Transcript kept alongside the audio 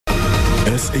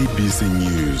SABC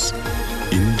News,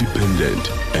 independent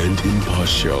and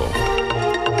impartial.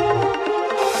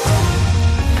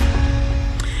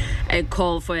 A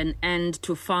call for an end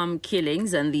to farm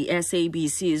killings and the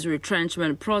SABC's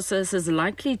retrenchment process is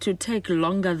likely to take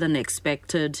longer than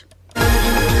expected.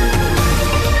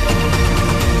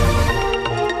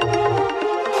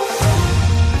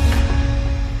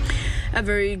 A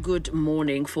very good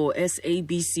morning for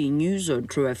SABC News on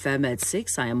True FM at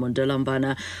 6. I am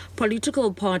Mondela.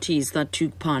 Political parties that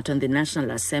took part in the National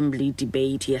Assembly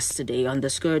debate yesterday on the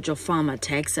scourge of farm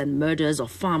attacks and murders of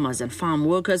farmers and farm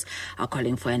workers are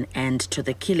calling for an end to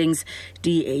the killings.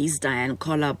 DA's Diane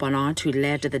Barnard, who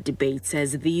led the debate,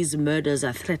 says these murders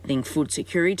are threatening food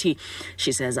security.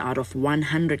 She says out of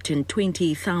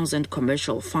 120,000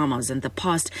 commercial farmers in the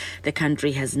past, the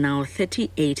country has now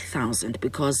 38,000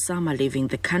 because some are leaving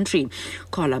the country.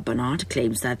 Barnard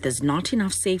claims that there's not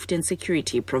enough safety and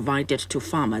security provided to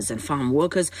farmers and farm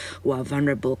workers who are a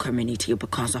vulnerable community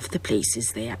because of the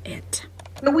places they are at.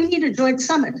 But we need a joint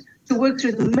summit to work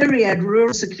through the myriad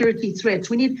rural security threats.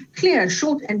 We need clear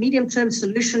short and medium-term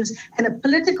solutions and a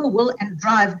political will and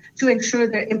drive to ensure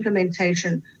their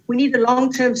implementation. We need a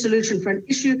long-term solution for an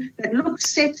issue that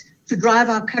looks set to drive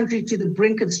our country to the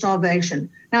brink of starvation.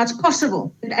 Now, it's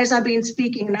possible that as I've been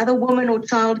speaking, another woman or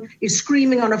child is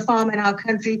screaming on a farm in our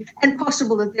country, and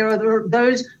possible that there are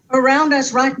those around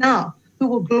us right now who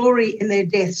will glory in their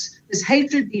deaths. This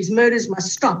hatred, these murders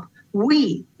must stop.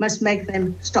 We must make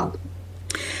them stop.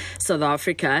 South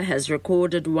Africa has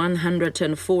recorded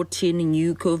 114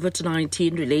 new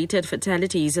COVID-19 related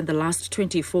fatalities in the last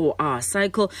 24-hour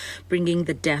cycle, bringing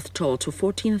the death toll to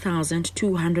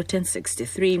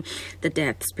 14,263. The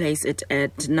deaths place it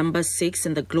at number 6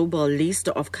 in the global list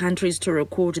of countries to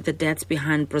record the deaths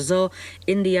behind Brazil,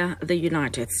 India, the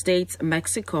United States,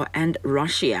 Mexico and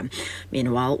Russia.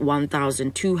 Meanwhile,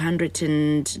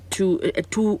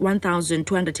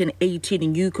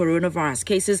 1,218 new coronavirus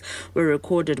cases were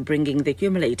recorded, bringing the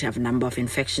cumulative number of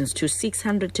infections to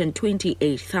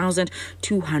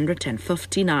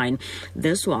 628,259.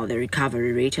 This while the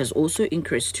recovery rate has also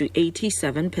increased to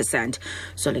 87%.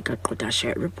 Solika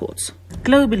Kodashe reports.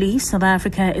 Globally, South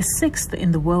Africa is 6th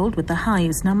in the world with the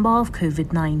highest number of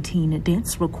COVID-19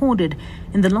 deaths recorded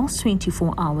in the last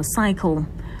 24-hour cycle.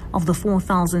 Of the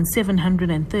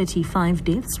 4,735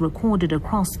 deaths recorded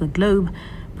across the globe,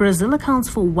 Brazil accounts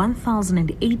for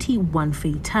 1,081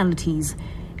 fatalities.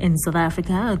 In South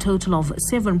Africa, a total of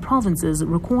 7 provinces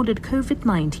recorded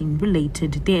COVID-19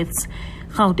 related deaths.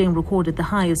 Gauteng recorded the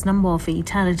highest number of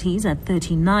fatalities at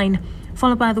 39,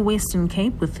 followed by the Western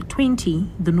Cape with 20,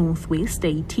 the Northwest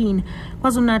 18,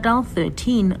 KwaZulu-Natal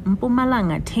 13,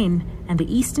 Mpumalanga 10, and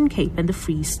the Eastern Cape and the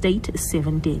Free State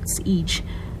 7 deaths each.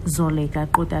 Zoleka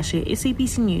Kodashe,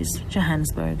 SABC News,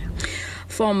 Johannesburg.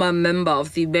 Former member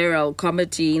of the burial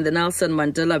committee in the Nelson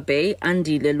Mandela Bay,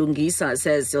 Andile Lungisa,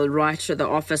 says he'll write to the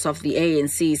office of the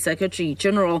ANC Secretary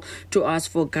General to ask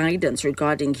for guidance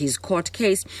regarding his court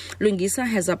case. Lungisa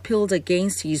has appealed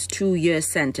against his 2-year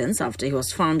sentence after he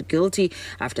was found guilty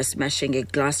after smashing a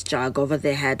glass jug over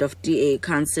the head of DA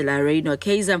Councillor Reino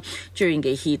Kaiser during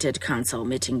a heated council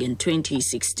meeting in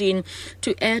 2016.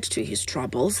 To add to his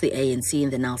troubles, the ANC in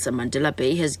the Nelson Mandela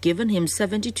Bay has given him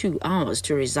 72 hours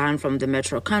to resign from the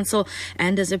Metro Council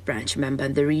and as a branch member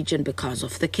in the region because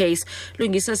of the case.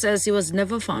 Lungisa says he was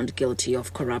never found guilty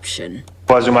of corruption.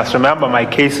 Because you must remember, my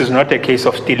case is not a case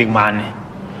of stealing money.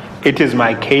 It is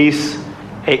my case,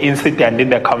 an incident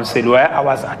in the council where I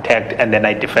was attacked and then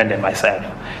I defended myself.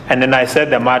 And then I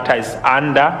said the matter is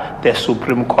under the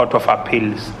Supreme Court of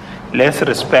Appeals. Let's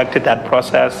respect that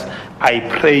process. I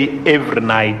pray every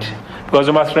night. Because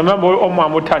you must remember, on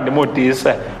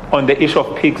the issue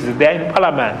of pigs, they're in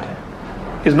Parliament.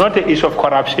 It's not an issue of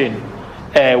corruption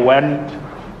when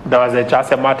there was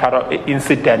just a matter of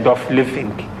incident of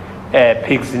leaving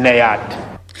pigs in a yard.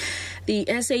 The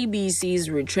SABC's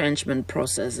retrenchment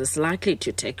process is likely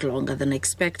to take longer than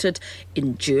expected.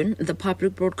 In June, the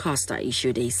public broadcaster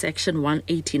issued a Section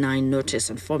 189 notice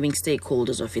informing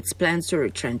stakeholders of its plans to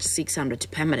retrench 600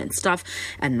 permanent staff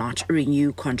and not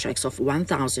renew contracts of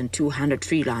 1,200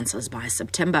 freelancers by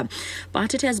September.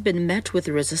 But it has been met with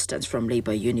resistance from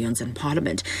labour unions and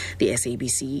Parliament. The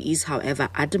SABC is, however,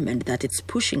 adamant that it's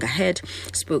pushing ahead.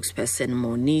 Spokesperson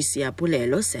Monisia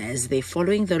Pulelo says they're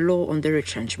following the law on the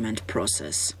retrenchment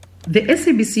process. The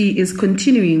SABC is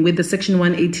continuing with the Section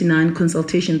 189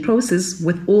 consultation process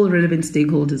with all relevant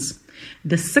stakeholders.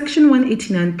 The Section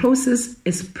 189 process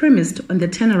is premised on the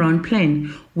turnaround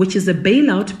plan, which is a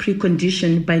bailout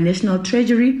precondition by National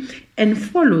Treasury and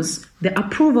follows the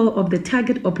approval of the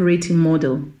target operating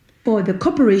model. For the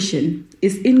corporation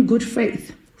is in good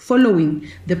faith following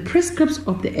the prescripts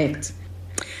of the Act.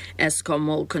 Eskom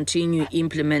will continue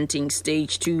implementing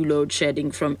Stage 2 load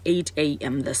shedding from 8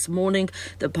 a.m. this morning.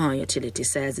 The power utility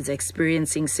says it's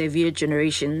experiencing severe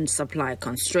generation supply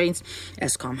constraints.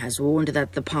 Eskom has warned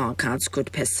that the power cuts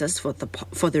could persist for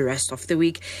the rest of the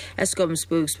week. Eskom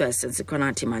spokesperson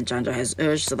Sikonati Manjanja has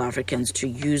urged South Africans to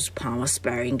use power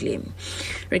sparingly.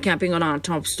 Recapping on our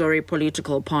top story,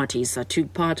 political parties that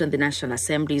took part in the National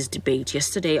Assembly's debate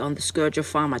yesterday on the scourge of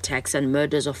farm attacks and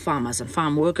murders of farmers and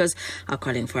farm workers are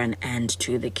calling for an end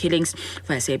to the killings.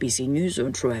 For SABC News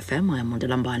on True FM, I am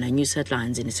Mondela Mbana. News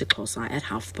headlines in isiXhosa at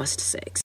 6:30.